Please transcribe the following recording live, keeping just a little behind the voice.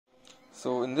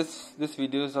So in this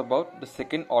video is about the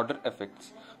second order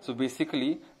effects. So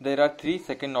basically there are three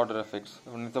second order effects.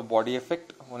 One is the body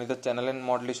effect, one is the channel and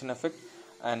modulation effect,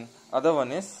 and other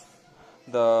one is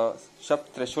the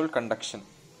sub-threshold conduction,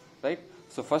 right?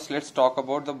 So first let's talk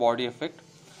about the body effect.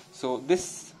 So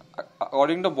this,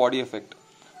 according to body effect,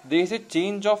 there is a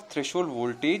change of threshold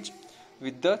voltage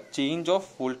with the change of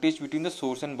voltage between the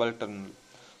source and bulk terminal.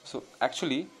 So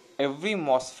actually every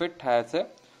MOSFET has a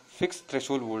fixed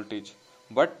threshold voltage,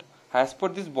 but as per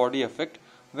this body effect,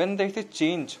 when there is a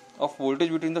change of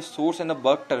voltage between the source and the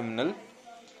bulk terminal,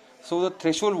 so the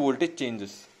threshold voltage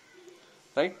changes,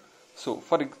 right? So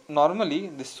normally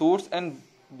the source and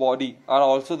body are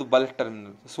also the bulk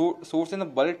terminal. So source and the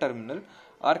bulk terminal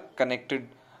are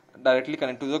directly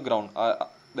connected to the ground.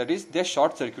 That is, they are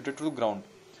short circuited to the ground.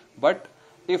 But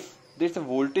if there is a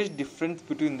voltage difference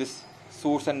between this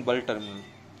source and bulk terminal,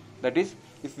 that is,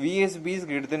 if VSB is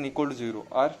greater than equal to 0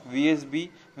 or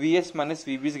Vs minus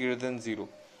Vb is greater than 0,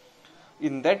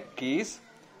 in that case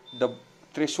the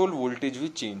threshold voltage will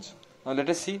change. Now let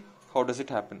us see how does it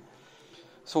happen.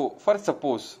 So for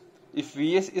suppose if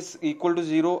Vs is equal to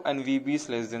 0 and Vb is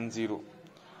less than 0,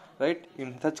 right?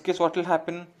 In such case what will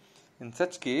happen? In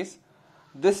such case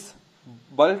this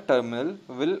bulk terminal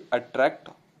will attract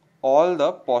all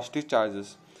the positive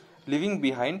charges, leaving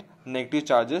behind negative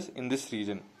charges in this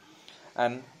region,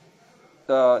 and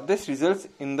this results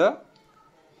in the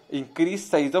increased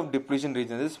size of depletion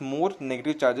region. This more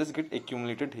negative charges get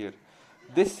accumulated here.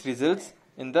 This results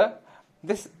in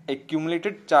this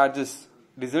accumulated charges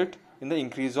result in the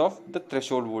increase of the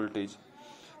threshold voltage.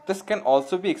 This can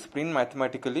also be explained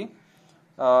mathematically.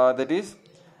 That is,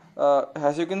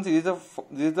 as you can see, this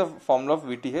is the formula of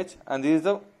VTH, and this is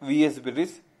the VSB, that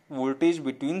is voltage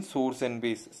between source and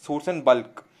base, source and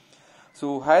bulk.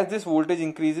 So as this voltage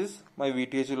increases, my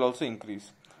VTH will also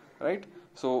increase, right?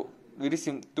 So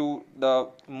to the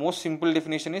most simple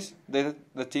definition is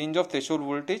the change of threshold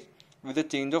voltage with the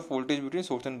change of voltage between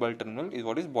source and bulk terminal is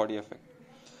what is body effect.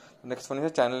 The next one is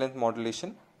the channel length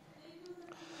modulation.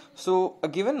 So a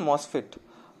given MOSFET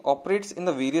operates in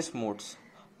the various modes.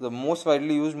 The most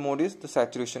widely used mode is the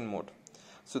saturation mode.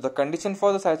 So the condition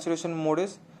for the saturation mode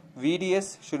is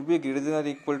VDS should be greater than or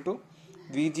equal to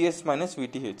VGS minus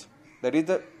VTH. That is,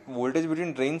 the voltage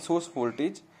between drain source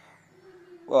voltage,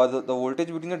 the voltage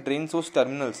between the drain source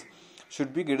terminals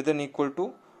should be greater than or equal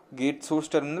to gate source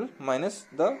terminal minus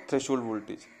the threshold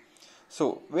voltage.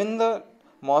 So when the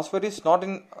MOSFET is not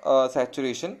in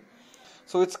saturation,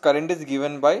 so its current is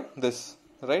given by this,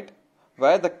 right?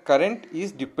 Where the current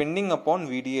is depending upon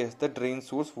VDS, the drain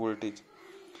source voltage.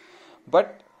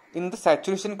 But in the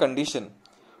saturation condition,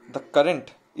 the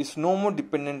current is no more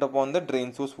dependent upon the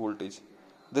drain source voltage.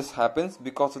 This happens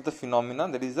because of the phenomena,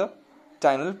 that is the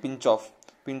channel pinch off.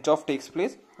 Pinch off takes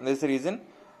place, and that is the reason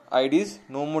ID is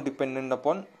no more dependent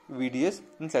upon VDS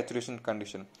in saturation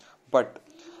condition. But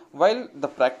while the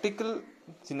practical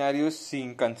scenario is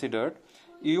considered,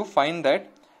 you find that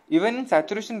even in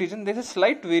saturation region there is a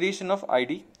slight variation of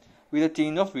ID with a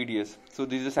change of VDS. So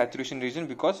this is a saturation region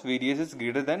because VDS is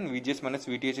greater than VGS minus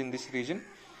VTH in this region,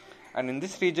 and in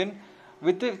this region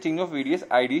with the change of VDS,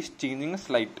 ID is changing a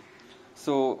slight.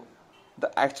 So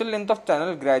the actual length of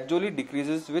channel gradually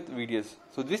decreases with VDS.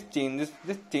 So this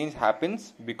change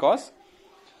happens because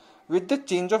with the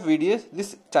change of VDS,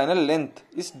 this channel length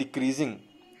is decreasing.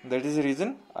 That is the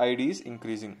reason ID is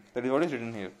increasing. That is what is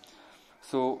written here.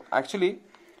 So actually,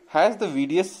 as the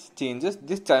VDS changes,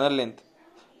 this channel length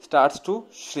starts to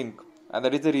shrink, and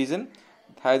that is the reason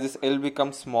as this L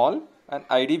becomes small and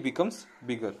ID becomes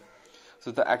bigger.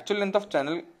 So the actual length of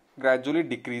channel gradually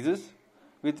decreases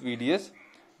with VDS.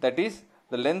 That is,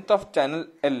 the length of channel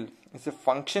L is a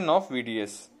function of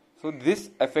VDS. So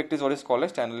this effect is what is called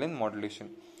as channel length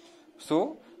modulation.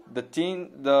 So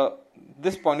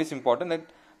this point is important,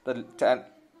 that the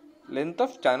length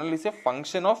of channel is a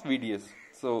function of VDS.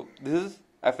 So this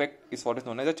effect is what is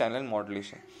known as a channel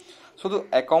modulation. So to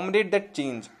accommodate that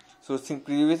change, so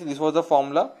previously this was the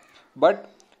formula,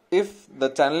 but if the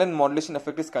channel and modulation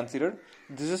effect is considered,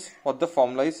 this is what the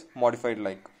formula is modified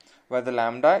like, where the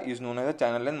lambda is known as the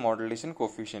channel and modulation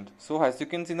coefficient. So as you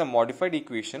can see in the modified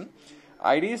equation,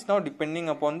 ID is now depending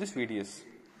upon this VDS.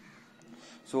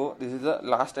 So this is the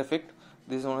last effect.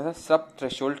 This is known as a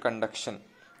sub-threshold conduction,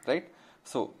 right?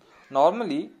 So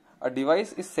normally a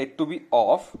device is said to be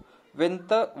off when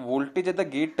the voltage at the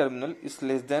gate terminal is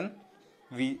less than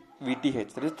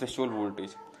VTH, that is threshold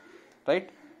voltage, right?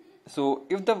 So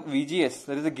if the VGS,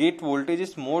 that is the gate voltage,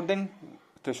 is more than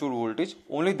threshold voltage,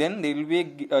 only then there will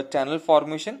be a channel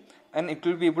formation and it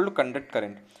will be able to conduct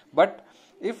current. But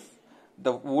if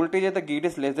the voltage at the gate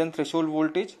is less than threshold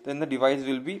voltage, then the device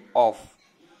will be off,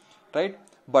 right?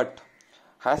 But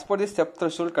as per this step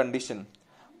threshold condition,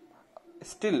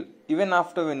 still even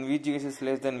after when VGS is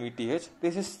less than VTH,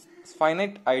 this is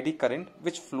finite ID current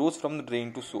which flows from the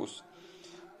drain to source.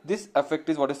 This effect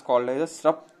is what is called as a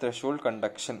sub-threshold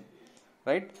conduction,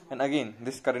 right? And again,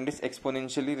 this current is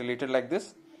exponentially related like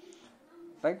this,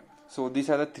 right? So these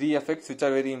are the three effects which are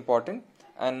very important,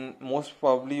 and most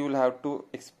probably you will have to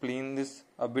explain this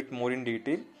a bit more in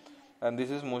detail, and this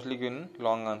is mostly given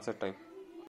long answer type.